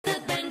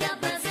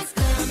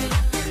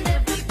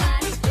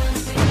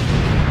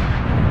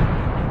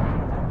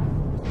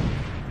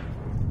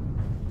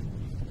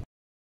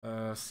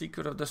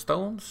Secret of the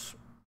Stones.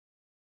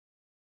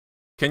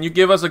 Can you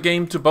give us a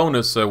game to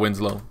bonus,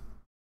 Winslow?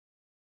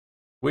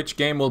 Which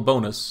game will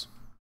bonus?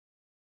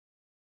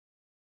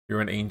 You're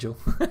an angel.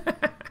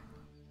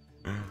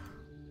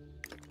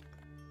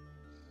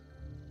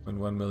 When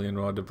 1 million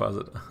raw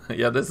deposit.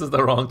 Yeah, this is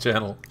the wrong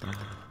channel. I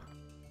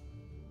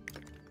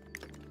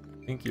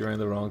think you're in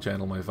the wrong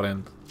channel, my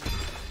friend.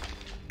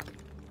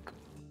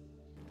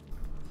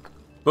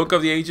 Book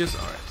of the Ages?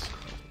 Alright,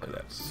 play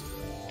that.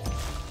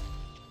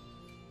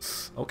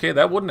 Okay,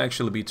 that wouldn't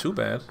actually be too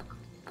bad.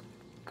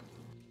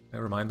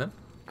 Never mind then.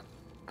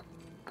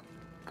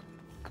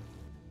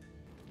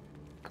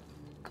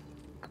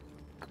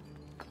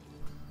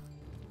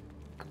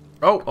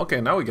 Oh,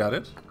 okay, now we got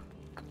it.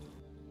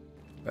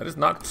 That is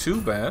not too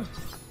bad.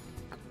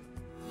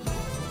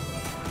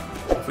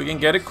 If we can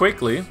get it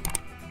quickly. We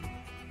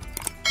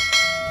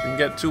can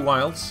get 2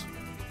 wilds.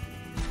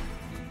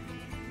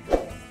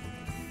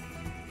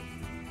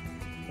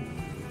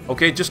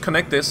 Okay, just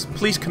connect this.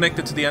 Please connect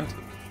it to the end.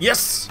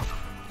 Yes!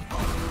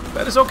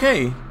 That is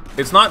okay.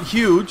 It's not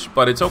huge,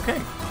 but it's okay.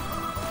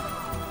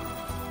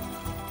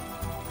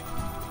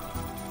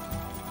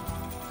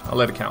 I'll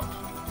let it count.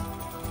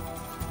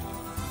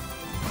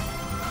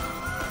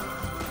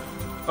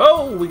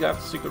 Oh, we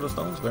got Secret of the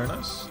Stones. Very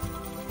nice.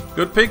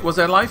 Good pick. Was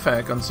that life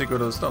hack on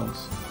Secret of the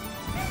Stones?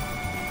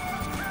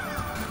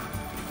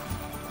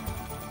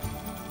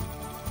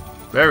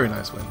 Very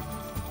nice win.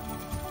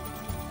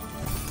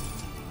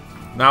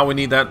 Now we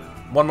need that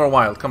one more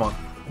wild. Come on.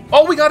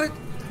 Oh, we got it.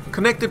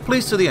 Connect it,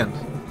 please, to the end.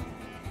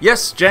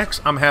 Yes,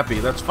 Jacks. I'm happy.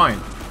 That's fine.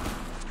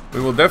 We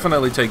will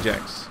definitely take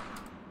Jacks.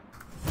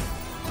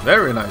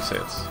 Very nice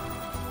hits.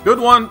 Good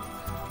one.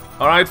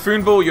 Alright,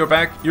 Funbo, you're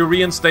back. You're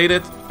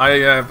reinstated. I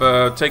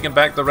have taken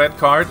back the red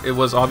card. It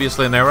was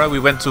obviously an error. We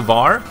went to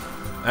VAR,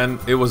 and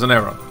it was an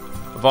error.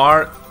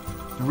 VAR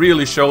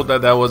really showed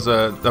that that was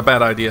a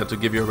bad idea to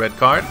give you a red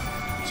card.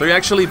 So you're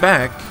actually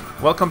back.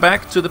 Welcome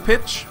back to the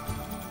pitch.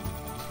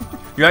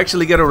 You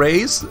actually get a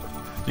raise.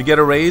 You get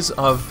a raise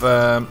of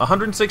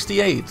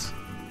 168.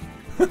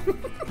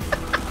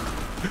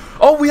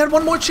 Oh, we had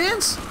one more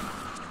chance.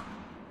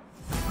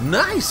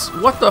 Nice.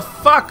 What the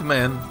fuck,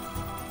 man?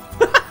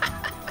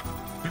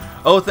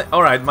 Oh,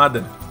 alright,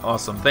 Madden.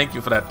 Awesome. Thank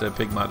you for that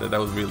pick, Madden. That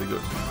was really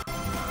good.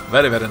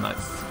 Very, very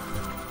nice.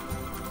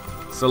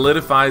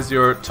 Solidifies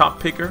your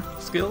top picker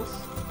skills.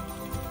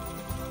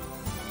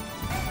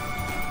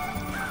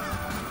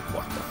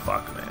 What the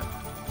fuck, man?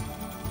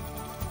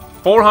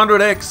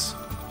 400x.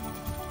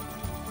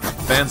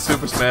 Ban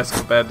SuperSmask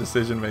for bad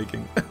decision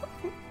making.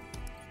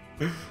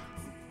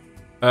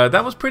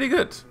 That was pretty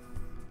good.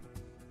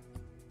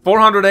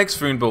 400x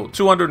Funbo.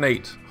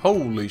 208.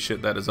 Holy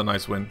shit, that is a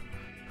nice win.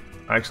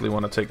 I actually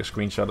want to take a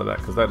screenshot of that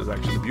because that is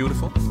actually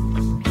beautiful.